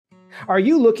Are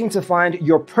you looking to find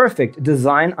your perfect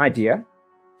design idea?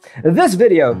 This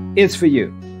video is for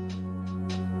you.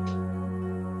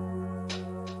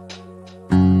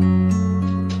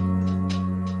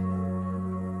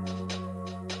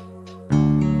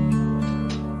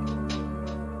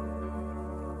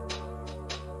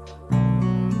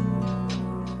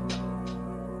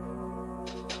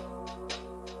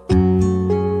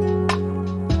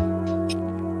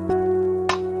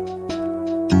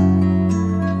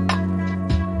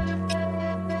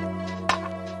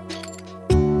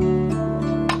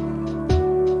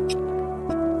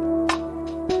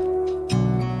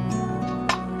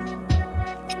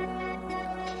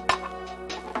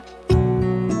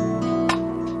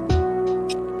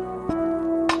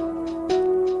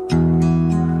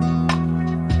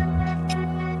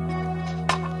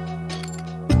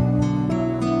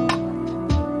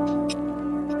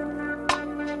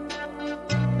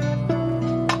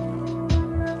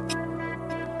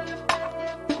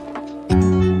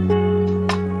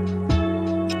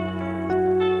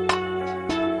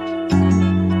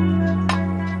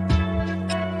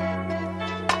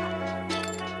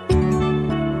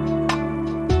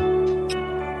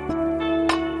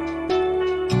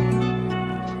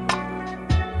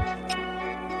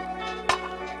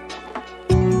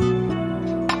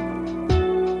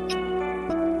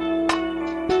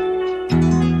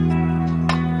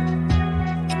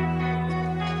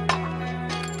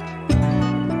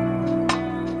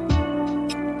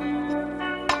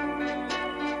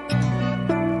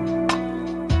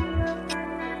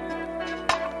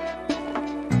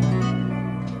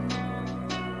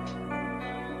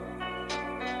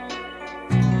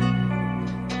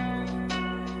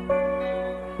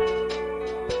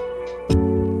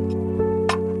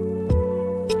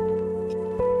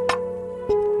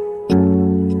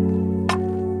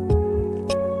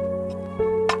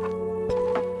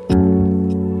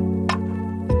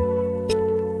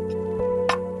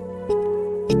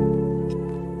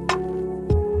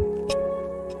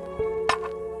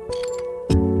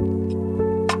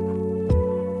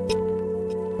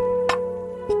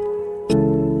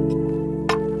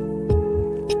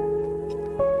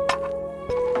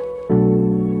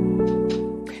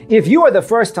 If you are the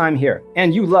first time here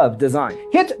and you love design,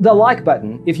 hit the like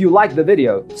button if you like the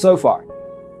video so far.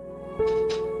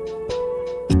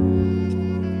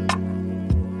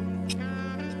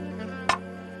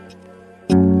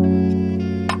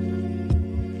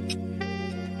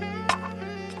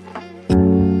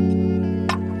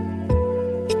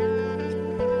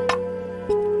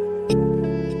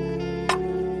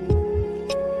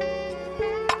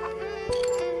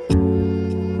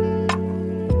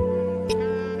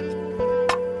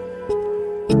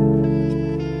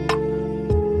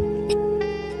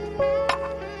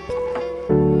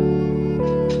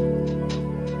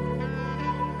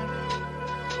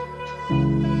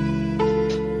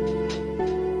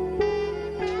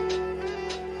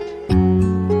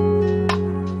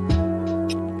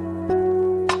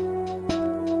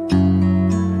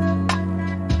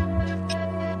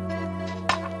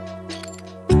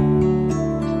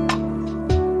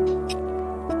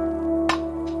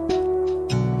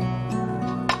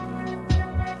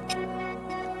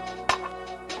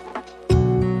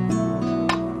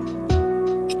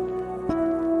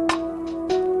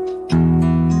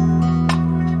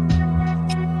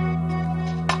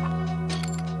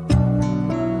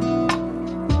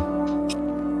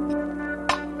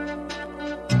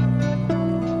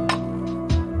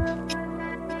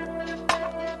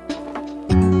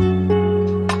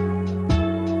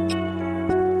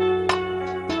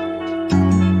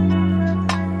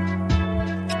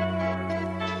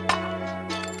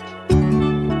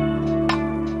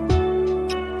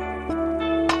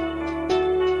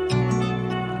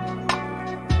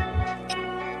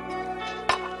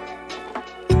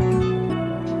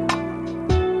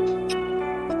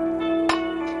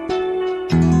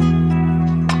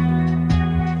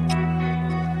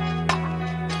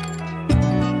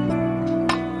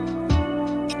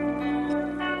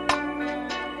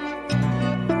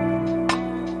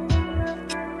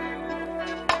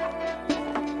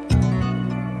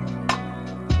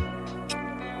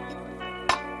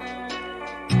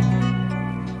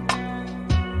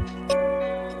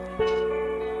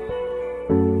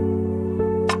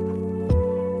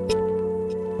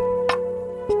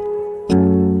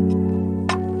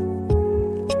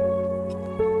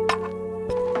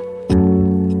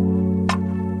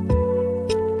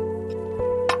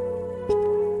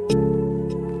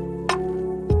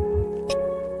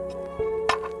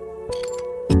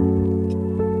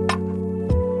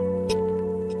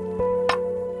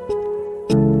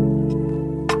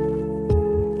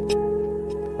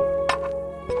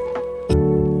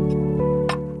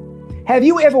 Have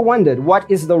you ever wondered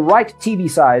what is the right TV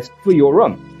size for your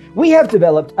room? We have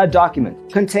developed a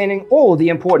document containing all the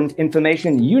important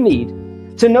information you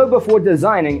need to know before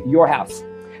designing your house.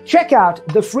 Check out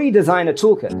the free designer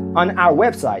toolkit on our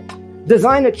website,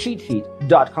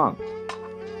 designercheatsheet.com.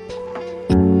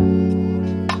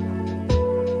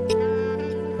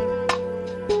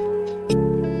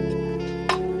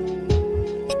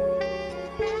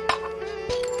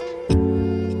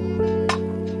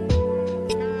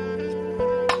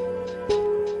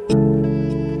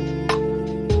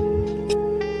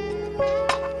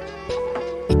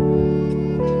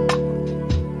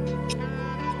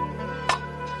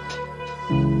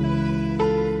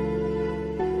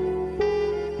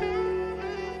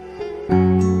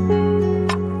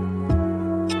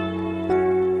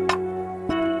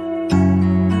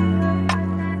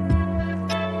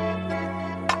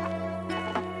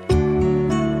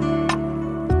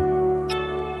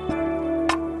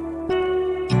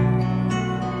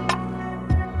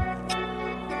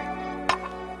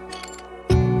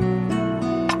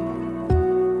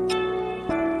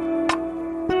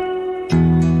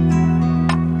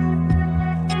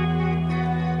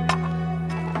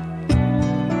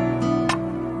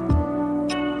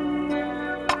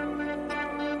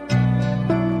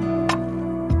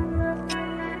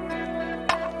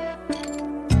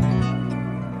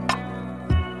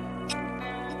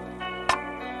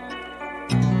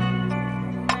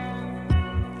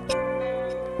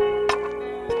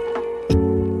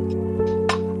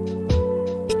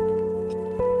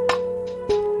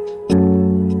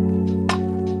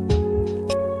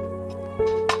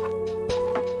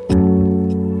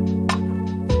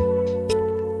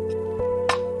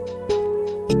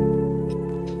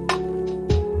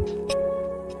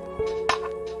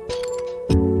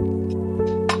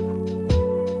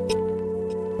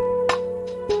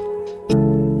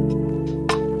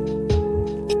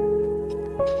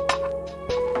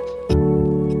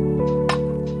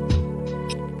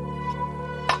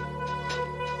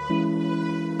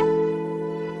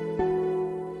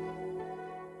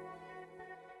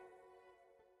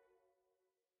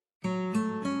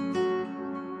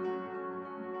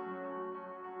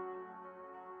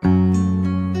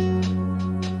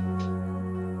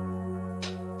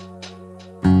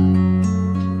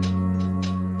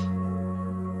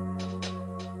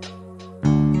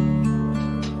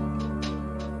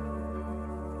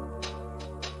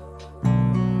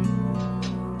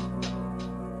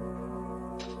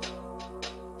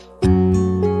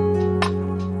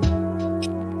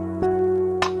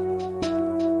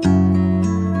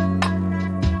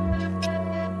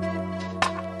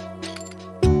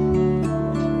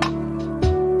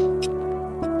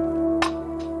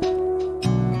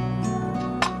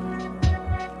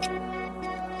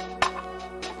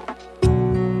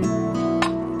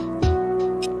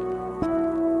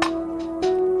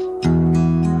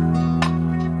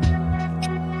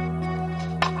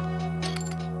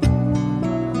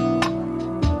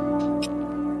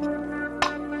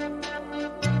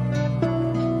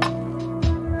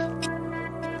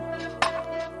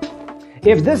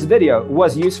 If this video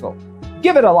was useful,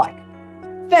 give it a like.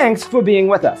 Thanks for being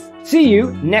with us. See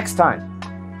you next time.